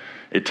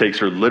 it takes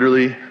her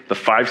literally the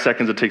 5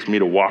 seconds it takes me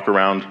to walk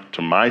around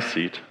to my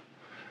seat,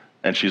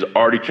 and she's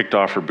already kicked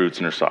off her boots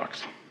and her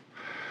socks.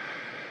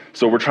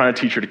 So we're trying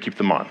to teach her to keep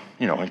them on,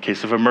 in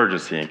case of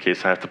emergency, in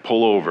case I have to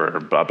pull over, or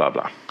blah, blah,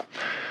 blah.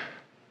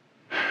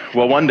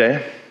 Well, one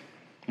day,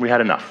 we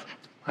had enough.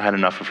 I had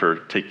enough of her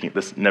taking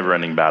this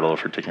never-ending battle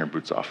of her taking her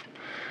boots off.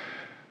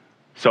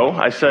 So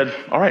I said,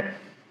 all right,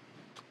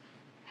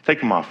 take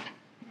them off.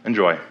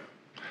 Enjoy.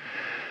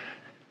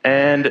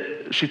 And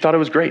she thought it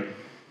was great.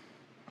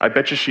 I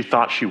bet you she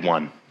thought she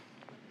won.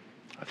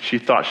 She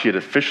thought she had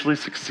officially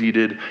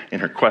succeeded in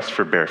her quest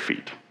for bare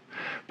feet.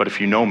 But if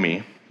you know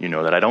me, you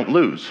know that I don't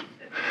lose.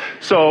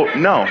 So,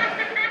 no.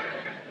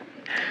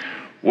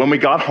 When we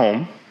got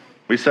home,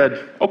 we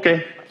said,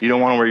 okay, you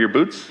don't want to wear your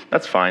boots?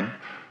 That's fine.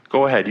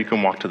 Go ahead, you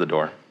can walk to the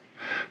door.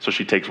 So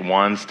she takes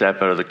one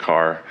step out of the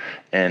car,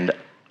 and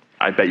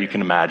I bet you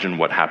can imagine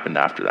what happened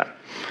after that.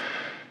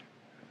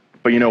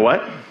 But you know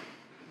what?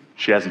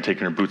 She hasn't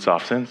taken her boots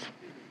off since.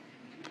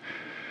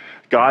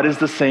 God is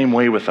the same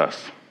way with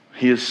us.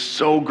 He is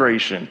so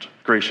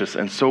gracious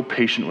and so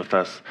patient with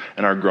us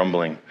in our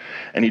grumbling,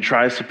 and he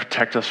tries to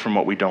protect us from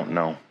what we don't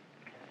know.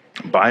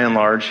 By and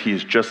large,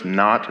 he's just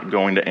not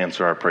going to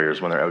answer our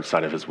prayers when they're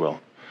outside of his will.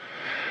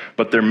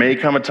 But there may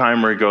come a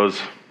time where he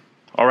goes,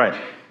 all right,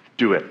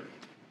 do it.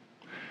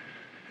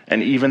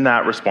 And even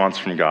that response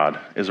from God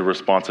is a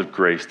response of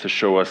grace to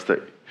show us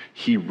that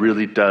he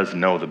really does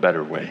know the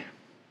better way,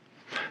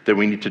 that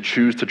we need to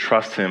choose to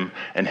trust him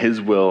and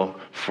his will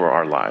for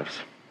our lives.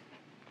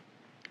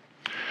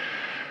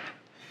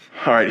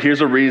 All right, here's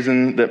a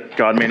reason that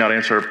God may not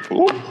answer.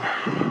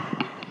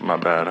 My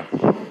bad.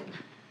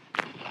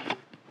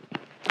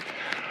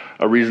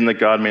 A reason that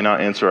God may not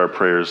answer our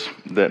prayers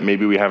that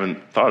maybe we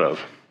haven't thought of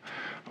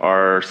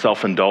are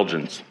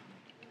self-indulgence.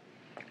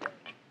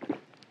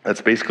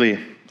 That's basically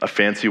a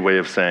fancy way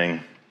of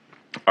saying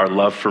our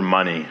love for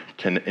money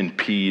can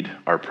impede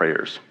our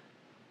prayers.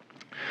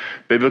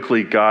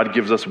 Biblically, God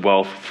gives us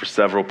wealth for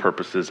several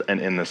purposes and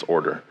in this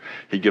order.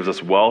 He gives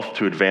us wealth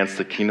to advance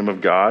the kingdom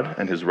of God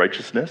and his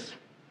righteousness.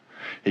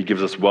 He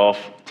gives us wealth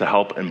to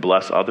help and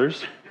bless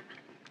others.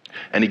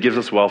 And he gives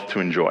us wealth to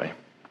enjoy.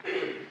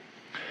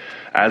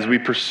 As we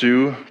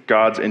pursue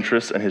God's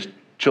interests and his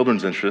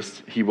children's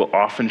interests, he will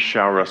often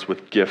shower us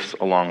with gifts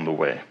along the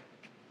way.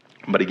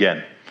 But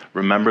again,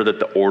 remember that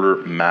the order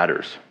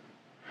matters.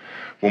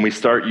 When we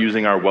start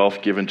using our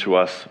wealth given to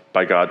us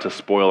by God to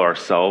spoil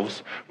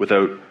ourselves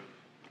without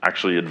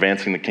actually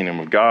advancing the kingdom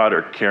of God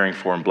or caring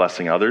for and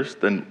blessing others,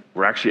 then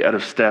we're actually out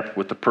of step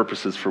with the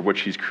purposes for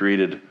which he's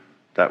created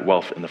that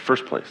wealth in the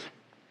first place.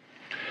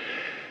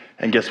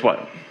 And guess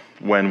what?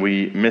 When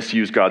we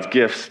misuse God's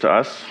gifts to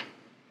us,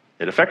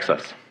 it affects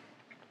us.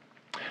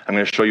 I'm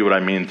going to show you what I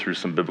mean through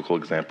some biblical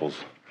examples.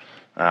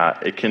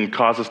 It can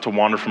cause us to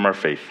wander from our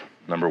faith,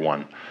 number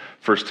one.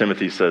 1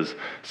 Timothy says,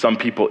 some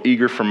people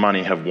eager for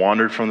money have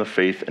wandered from the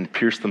faith and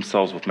pierced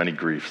themselves with many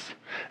griefs.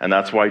 And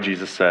that's why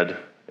Jesus said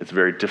it's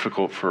very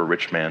difficult for a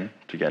rich man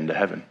to get into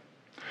heaven.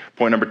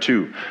 Point number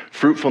two,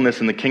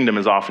 fruitfulness in the kingdom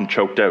is often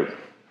choked out.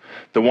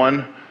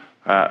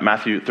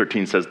 Matthew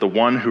 13 says, the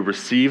one who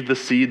received the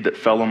seed that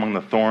fell among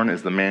the thorn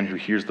is the man who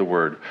hears the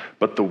word.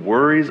 But the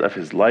worries of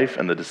his life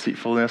and the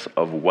deceitfulness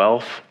of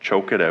wealth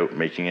choke it out,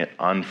 making it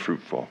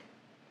unfruitful.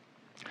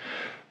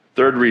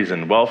 Third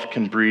reason, wealth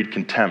can breed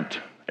contempt,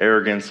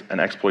 arrogance,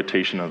 and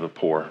exploitation of the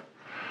poor.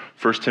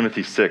 1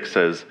 Timothy 6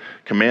 says,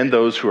 command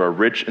those who are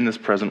rich in this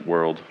present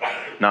world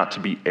not to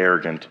be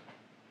arrogant,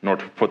 nor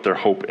to put their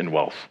hope in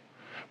wealth,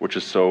 which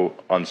is so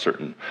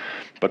uncertain,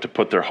 but to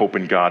put their hope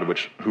in God,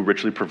 who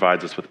richly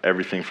provides us with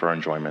everything for our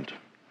enjoyment.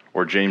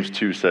 Or James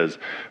 2 says,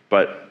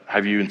 but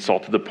have you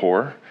insulted the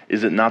poor?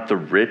 Is it not the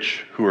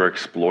rich who are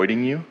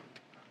exploiting you?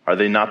 Are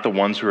they not the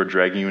ones who are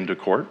dragging you into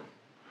court?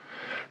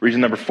 Reason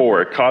number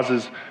 4, it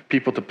causes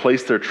people to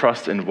place their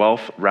trust in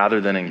wealth rather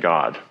than in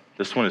God.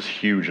 This one is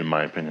huge in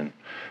my opinion.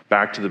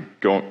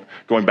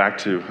 Going back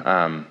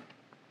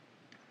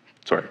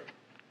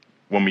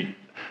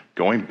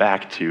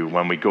to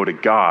when we go to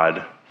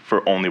God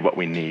for only what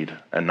we need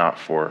and not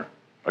for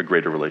a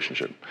greater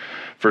relationship.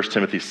 1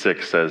 Timothy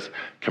 6 says,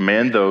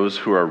 command those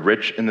who are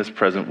rich in this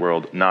present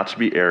world not to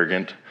be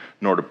arrogant,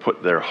 nor to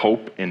put their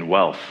hope in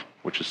wealth,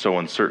 which is so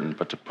uncertain,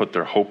 but to put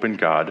their hope in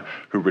God,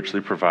 who richly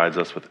provides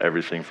us with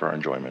everything for our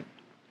enjoyment.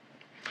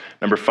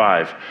 Number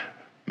 5,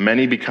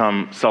 many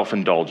become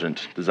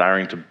self-indulgent,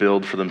 desiring to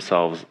build for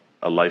themselves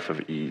a life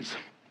of ease.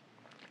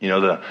 You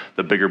know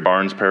the bigger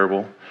barns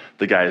parable?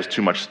 The guy has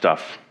too much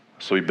stuff,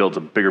 so he builds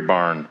a bigger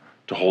barn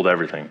to hold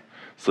everything,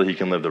 so he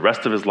can live the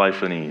rest of his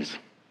life in ease.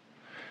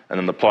 And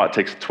then the plot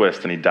takes a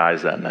twist and he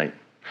dies that night.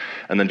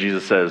 And then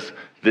Jesus says,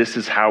 this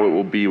is how it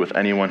will be with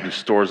anyone who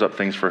stores up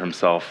things for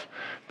himself,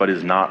 but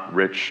is not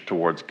rich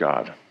towards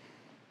God.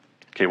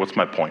 Okay, what's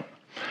my point?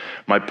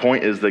 My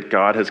point is that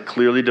God has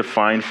clearly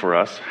defined for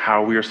us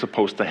how we are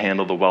supposed to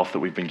handle the wealth that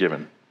we've been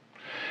given.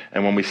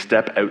 And when we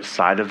step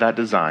outside of that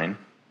design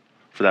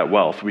for that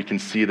wealth, we can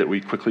see that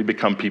we quickly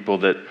become people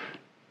that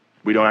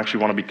we don't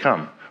actually want to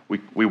become.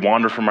 We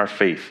wander from our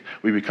faith.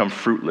 We become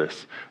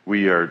fruitless.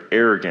 We are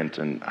arrogant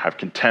and have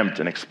contempt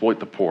and exploit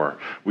the poor.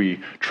 We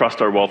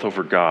trust our wealth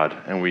over God,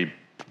 and we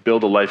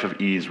build a life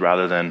of ease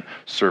rather than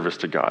service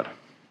to God.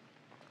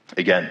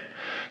 Again,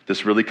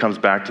 this really comes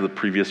back to the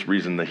previous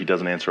reason that he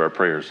doesn't answer our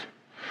prayers.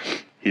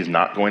 He's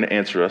not going to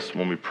answer us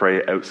when we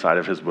pray outside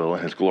of his will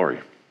and his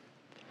glory.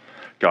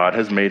 God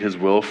has made his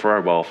will for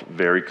our wealth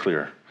very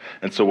clear.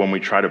 And so when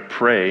we try to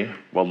pray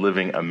while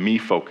living a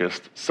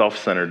me-focused,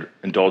 self-centered,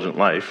 indulgent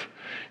life,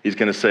 he's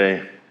going to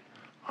say,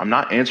 I'm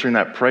not answering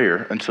that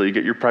prayer until you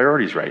get your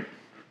priorities right.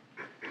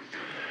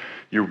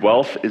 Your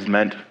wealth is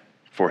meant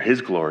for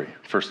his glory,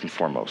 first and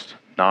foremost,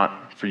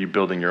 not for you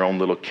building your own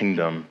little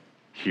kingdom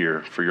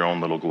here for your own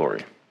little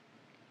glory.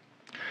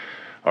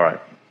 All right,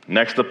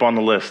 next up on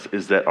the list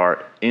is that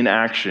our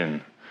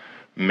inaction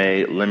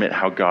may limit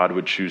how God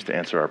would choose to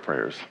answer our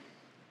prayers.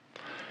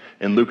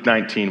 In Luke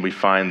 19, we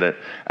find that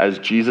as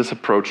Jesus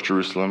approached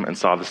Jerusalem and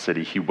saw the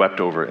city, he wept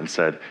over it and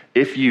said,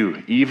 if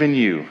you, even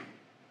you,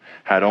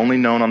 had only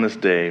known on this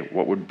day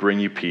what would bring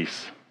you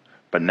peace,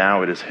 but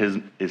now it is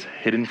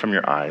hidden from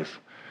your eyes.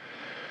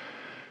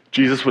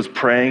 Jesus was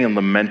praying and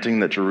lamenting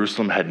that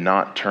Jerusalem had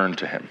not turned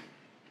to him.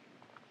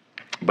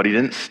 But he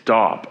didn't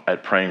stop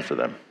at praying for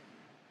them.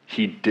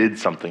 He did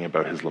something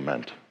about his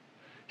lament.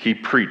 He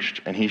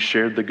preached and he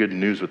shared the good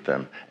news with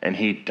them, and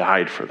he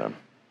died for them.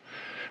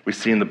 we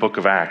see in the book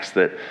of Acts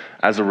that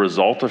as a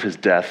result of his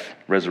death,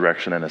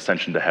 resurrection, and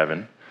ascension to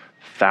heaven,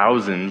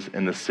 thousands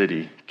in the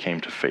city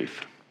came to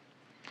faith.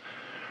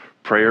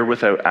 Prayer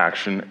without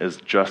action is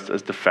just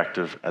as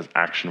defective as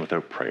action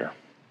without prayer.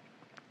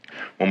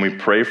 When we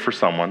pray for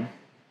someone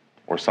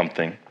or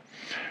something,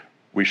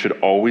 we should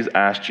always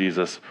ask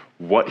Jesus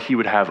what he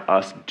would have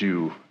us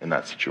do in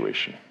that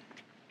situation.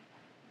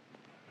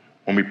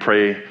 When we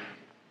pray,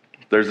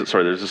 there's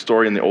a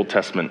story in the Old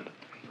Testament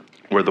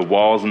where the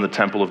walls in the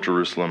temple of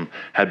Jerusalem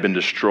had been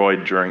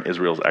destroyed during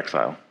Israel's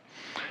exile.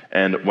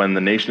 And when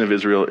the nation of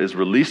Israel is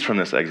released from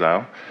this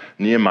exile,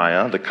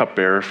 Nehemiah, the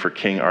cupbearer for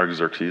King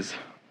Artaxerxes,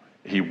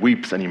 he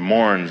weeps and he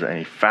mourns and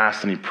he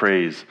fasts and he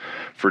prays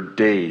for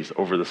days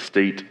over the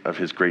state of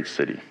his great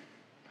city.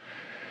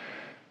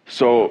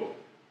 So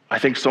I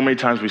think so many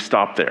times we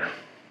stop there,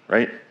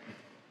 right?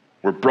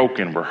 We're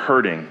broken, we're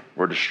hurting,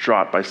 we're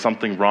distraught by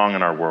something wrong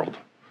in our world.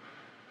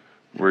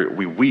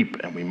 We weep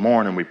and we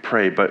mourn and we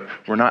pray, but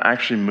we're not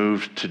actually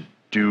moved to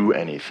do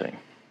anything.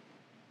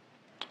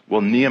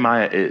 Well,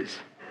 Nehemiah is.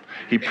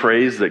 He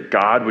prays that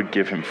God would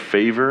give him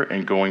favor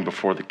in going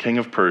before the king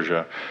of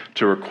Persia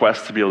to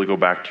request to be able to go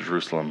back to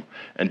Jerusalem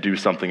and do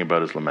something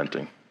about his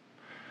lamenting.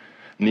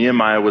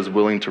 Nehemiah was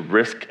willing to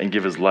risk and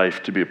give his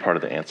life to be a part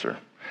of the answer.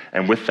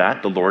 And with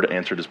that, the Lord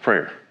answered his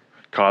prayer,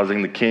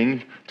 causing the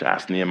king to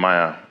ask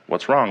Nehemiah,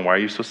 "What's wrong? Why are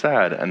you so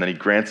sad?" And then he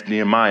grants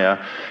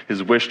Nehemiah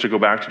his wish to go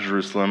back to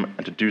Jerusalem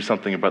and to do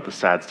something about the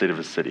sad state of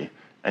his city.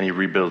 And he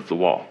rebuilds the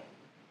wall.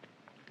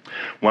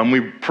 When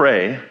we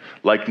pray,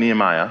 like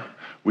Nehemiah,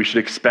 we should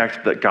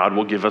expect that God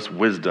will give us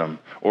wisdom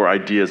or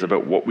ideas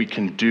about what we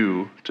can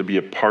do to be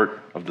a part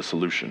of the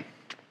solution.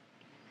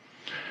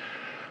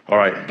 All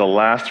right, the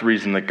last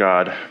reason that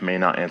God may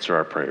not answer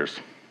our prayers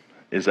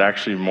is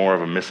actually more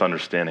of a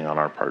misunderstanding on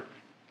our part.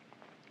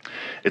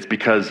 It's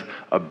because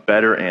a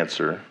better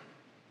answer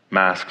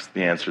masks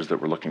the answers that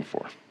we're looking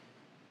for.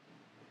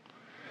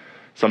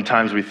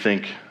 Sometimes we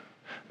think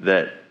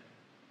that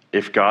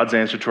if God's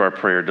answer to our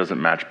prayer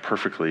doesn't match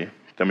perfectly,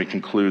 then we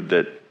conclude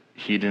that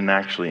he didn't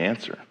actually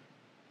answer.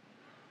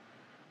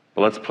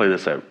 But let's play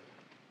this out.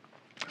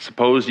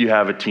 Suppose you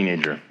have a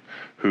teenager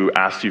who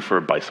asks you for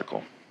a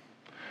bicycle.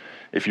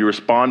 If you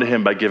respond to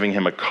him by giving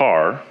him a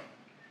car,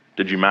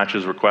 did you match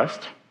his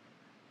request?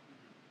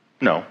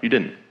 No, you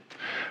didn't.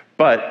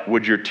 But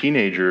would your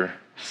teenager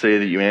say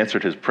that you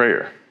answered his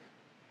prayer?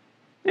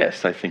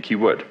 Yes, I think he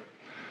would.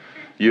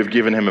 You have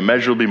given him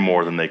immeasurably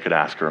more than they could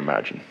ask or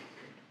imagine.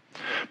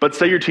 But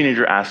say your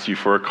teenager asks you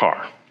for a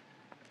car,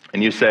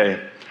 and you say,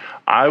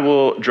 "I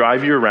will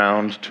drive you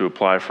around to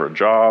apply for a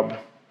job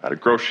at a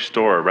grocery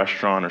store or a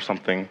restaurant or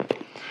something.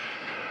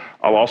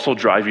 I'll also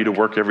drive you to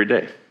work every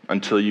day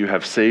until you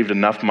have saved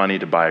enough money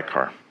to buy a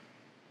car."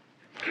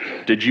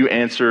 Did your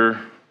answer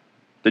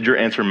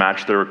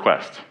match their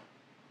request?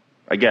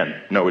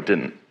 Again, no, it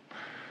didn't.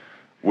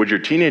 Would your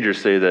teenager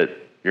say that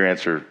your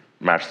answer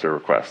matched their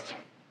request?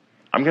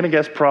 I'm going to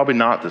guess probably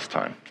not this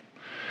time.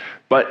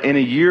 But in a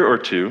year or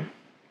two,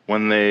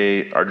 when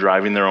they are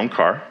driving their own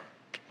car,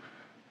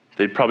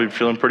 they'd probably be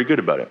feeling pretty good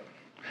about it.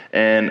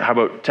 And how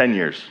about 10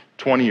 years,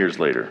 20 years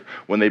later,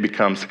 when they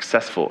become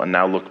successful and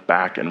now look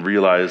back and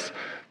realize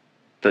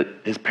that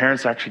his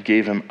parents actually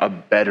gave him a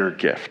better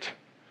gift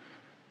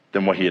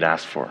than what he had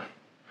asked for?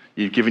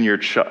 You've given your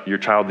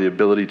child the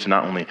ability to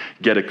not only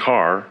get a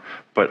car,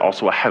 but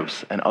also a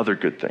house and other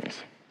good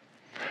things.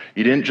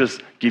 You didn't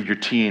just give your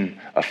teen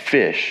a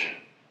fish,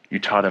 you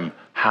taught him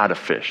how to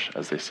fish,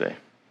 as they say.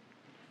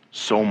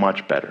 So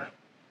much better.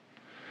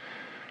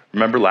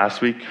 Remember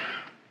last week,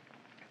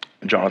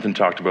 Jonathan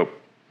talked about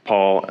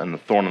Paul and the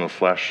thorn in the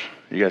flesh.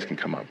 You guys can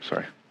come up,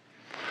 sorry.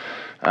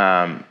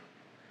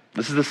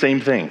 This is the same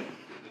thing.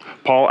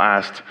 Paul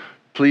asked,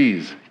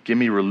 "Please give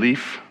me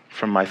relief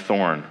from my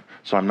thorn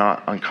so I'm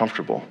not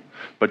uncomfortable."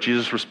 But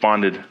Jesus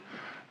responded,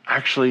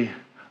 "Actually,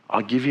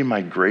 I'll give you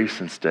my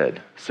grace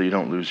instead so you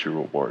don't lose your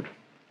reward."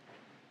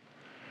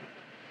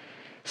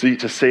 See,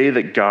 to say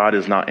that God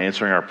is not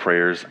answering our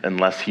prayers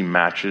unless he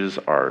matches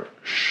our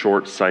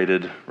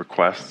short-sighted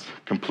requests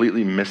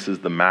completely misses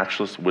the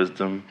matchless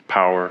wisdom,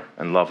 power,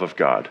 and love of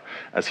God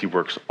as he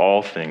works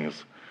all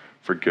things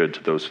for good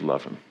to those who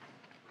love him.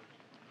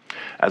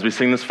 As we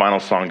sing this final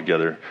song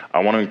together, I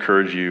want to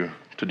encourage you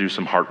to do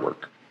some heart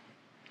work.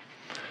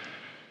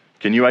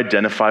 Can you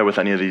identify with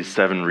any of these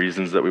 7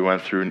 reasons that we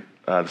went through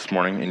this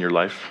morning in your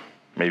life?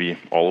 Maybe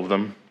all of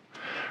them?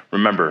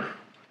 Remember,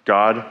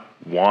 God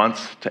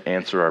wants to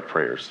answer our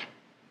prayers.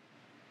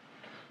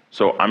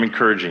 So I'm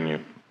encouraging you,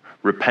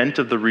 repent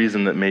of the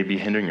reason that may be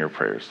hindering your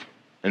prayers.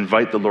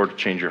 Invite the Lord to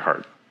change your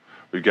heart.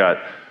 We've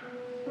got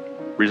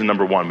reason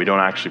number 1, we don't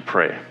actually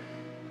pray.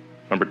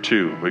 Number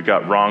 2, we've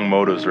got wrong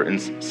motives or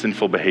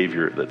sinful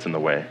behavior that's in the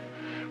way.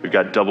 We've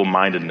got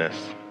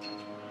double-mindedness.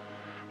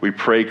 We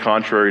pray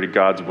contrary to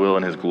God's will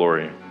and his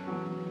glory.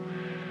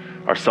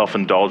 Our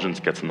self-indulgence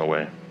gets in the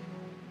way.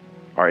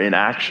 Our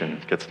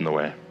inaction gets in the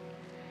way.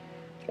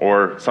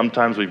 Or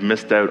sometimes we've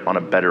missed out on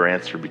a better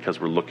answer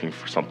because we're looking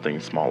for something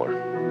smaller.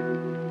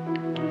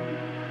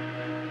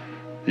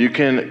 You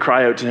can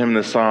cry out to him in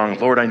this song,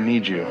 Lord, I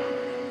need you.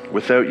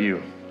 Without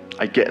you,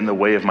 I get in the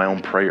way of my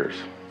own prayers.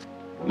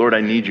 Lord,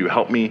 I need you.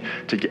 Help me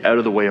to get out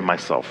of the way of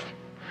myself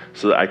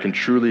so that I can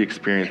truly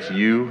experience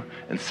you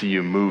and see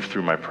you move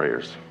through my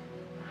prayers.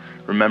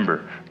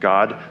 Remember,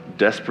 God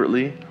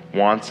desperately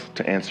wants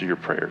to answer your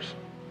prayers.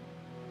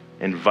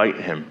 Invite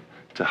him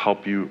to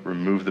help you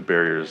remove the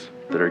barriers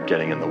that are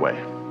getting in the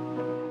way.